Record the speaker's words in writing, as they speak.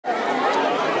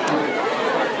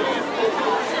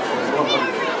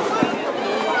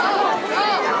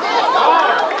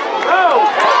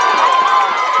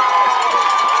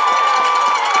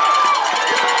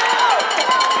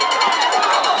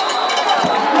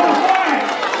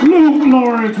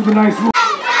Lawrence with a nice run.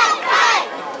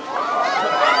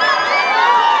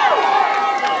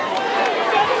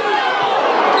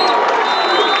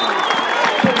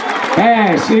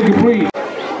 Pass incomplete.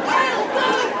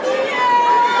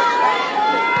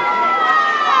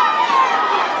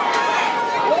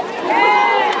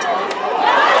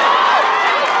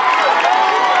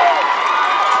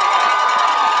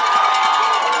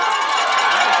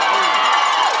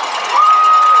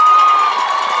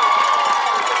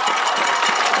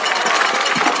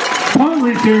 Punt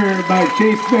return by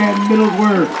Chase Van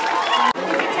Middleworth.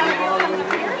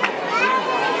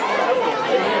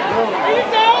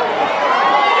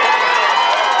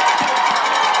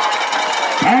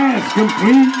 Pass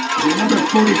complete to number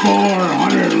 44,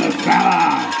 Hunter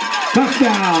LaSala.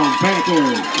 Touchdown,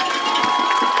 Panthers.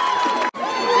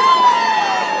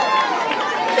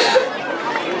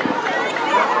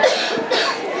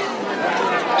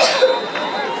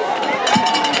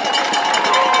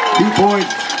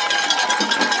 Points.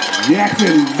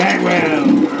 Jackson Bagwell.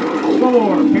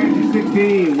 Score, Panthers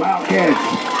 16, Wildcats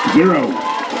 0.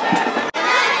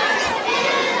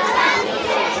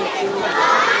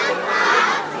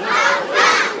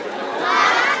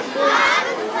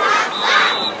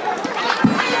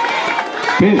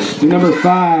 Pitch to number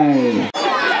 5.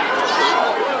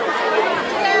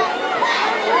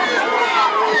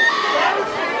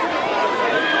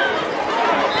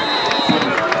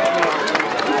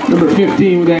 Number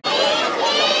 15 with that.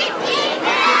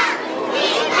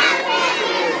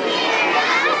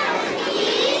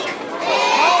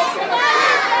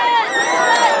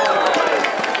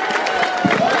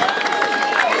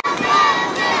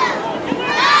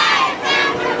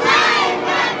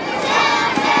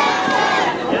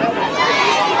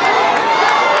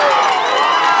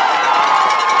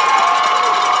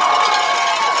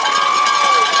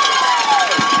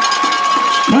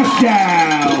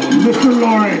 Touchdown, Mr.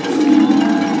 Lawrence.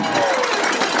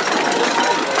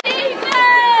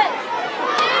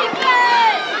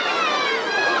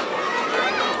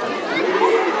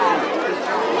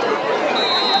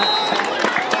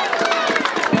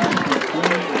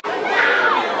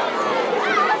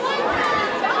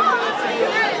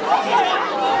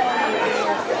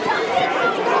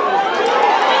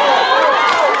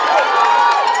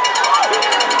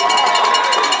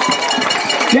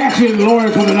 Jackson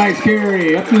Lawrence with a nice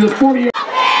carry up to the 40-yard.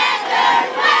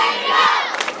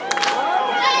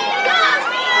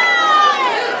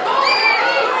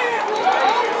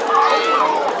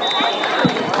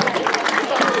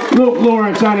 Luke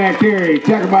Lawrence on that carry,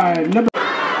 tackled by number.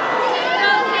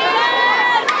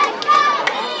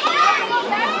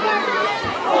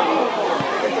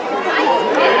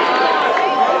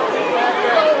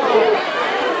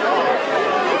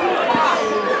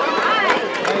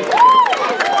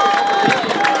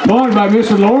 Ball by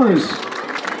Mr. Lawrence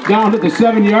down at the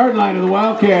 7-yard line of the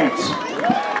Wildcats.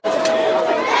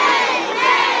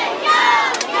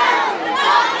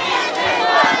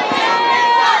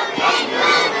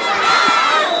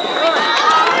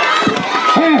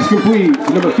 Pass complete to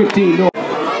number 15. North.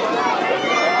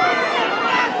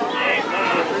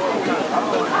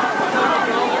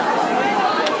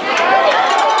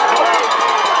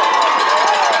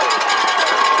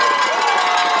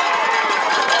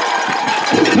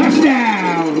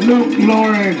 Touchdown, Luke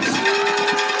Lawrence.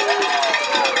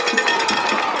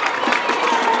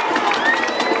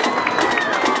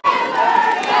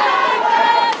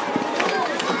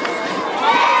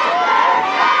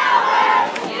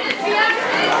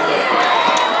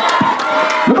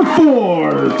 Number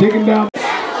 4, taken down.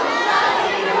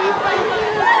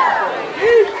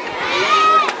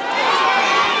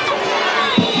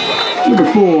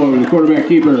 Number 4, the quarterback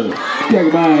keeper,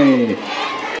 taken by.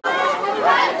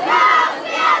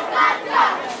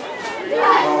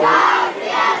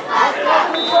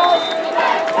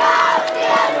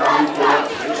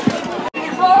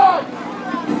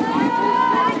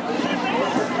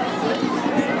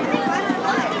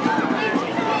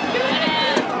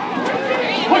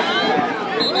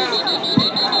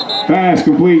 Pass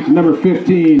complete to number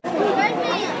 15.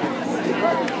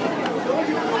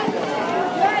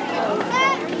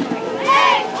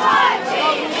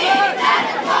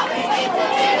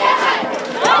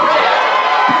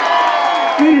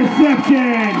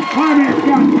 Interception! Climax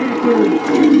got Panthers.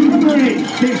 Number 8,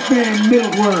 Chase Van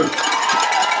Middleworth.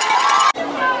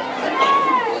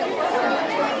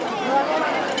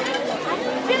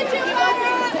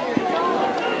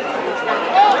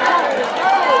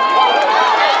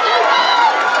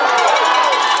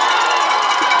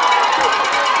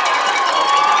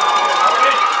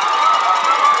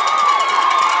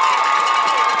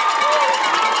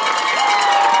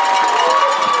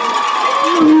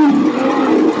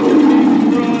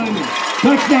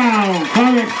 Touchdown,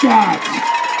 Connor Scott.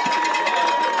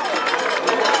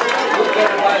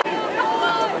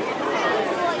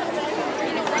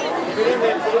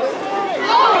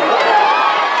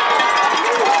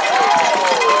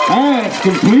 Pass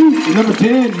complete. Number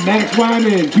 10, Max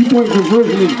Wyman. 2-point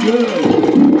conversion is good.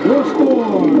 Your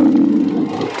score.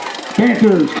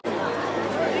 Panthers.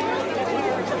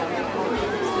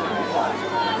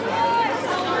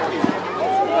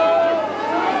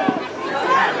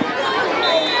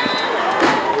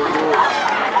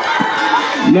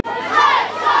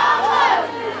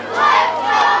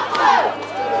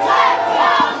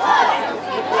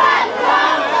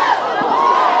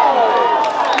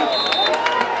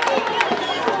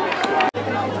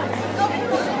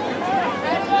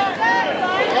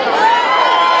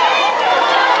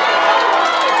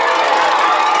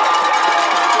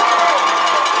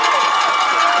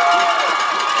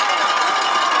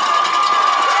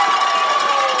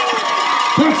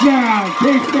 Touchdown,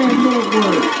 Pittsford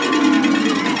Northward.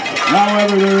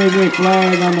 However, there is a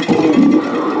flag on the play.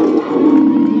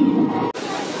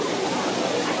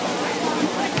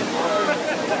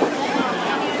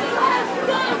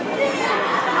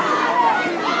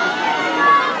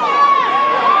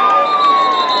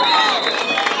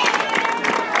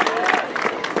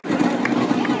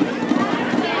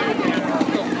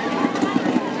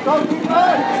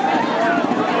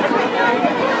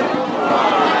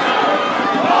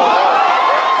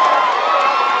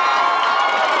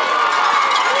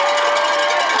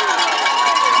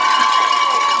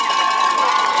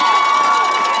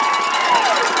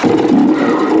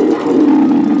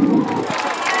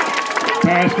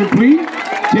 Pass complete,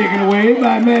 taken away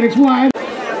by Maddox White.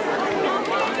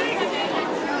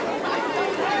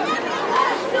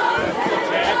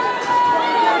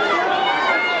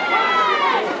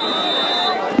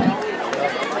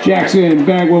 Jackson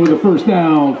Bagwell with the first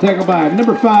down, tackled by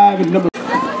number 5 and number.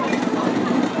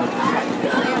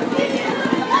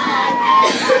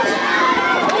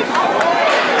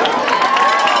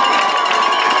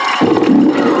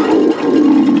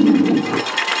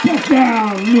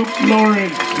 Touchdown, Luke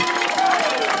Lawrence.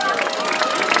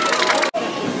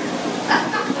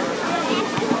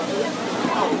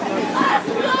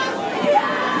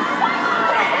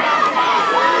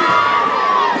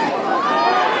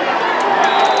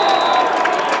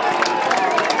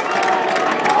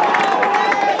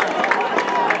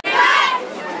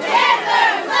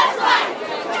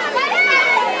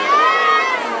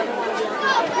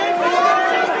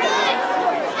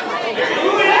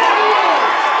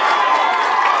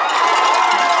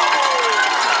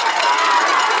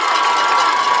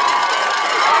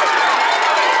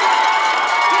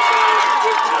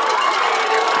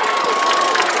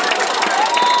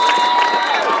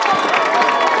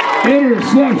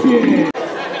 Interception.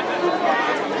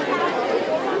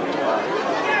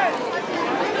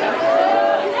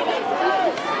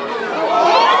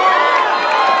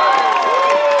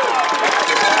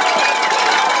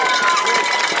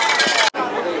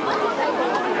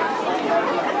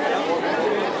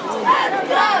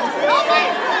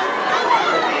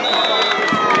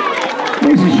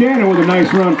 Mason Shannon with a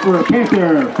nice run for a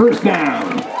Panther first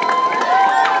down.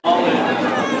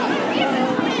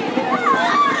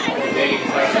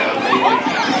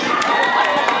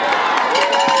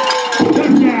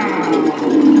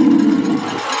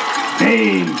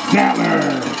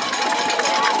 Sattler.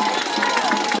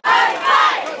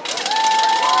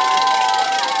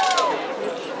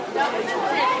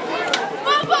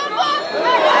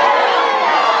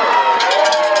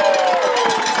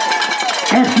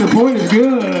 Extra point is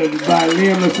good by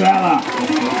Liam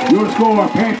LaSala. Your score,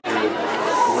 Panthers.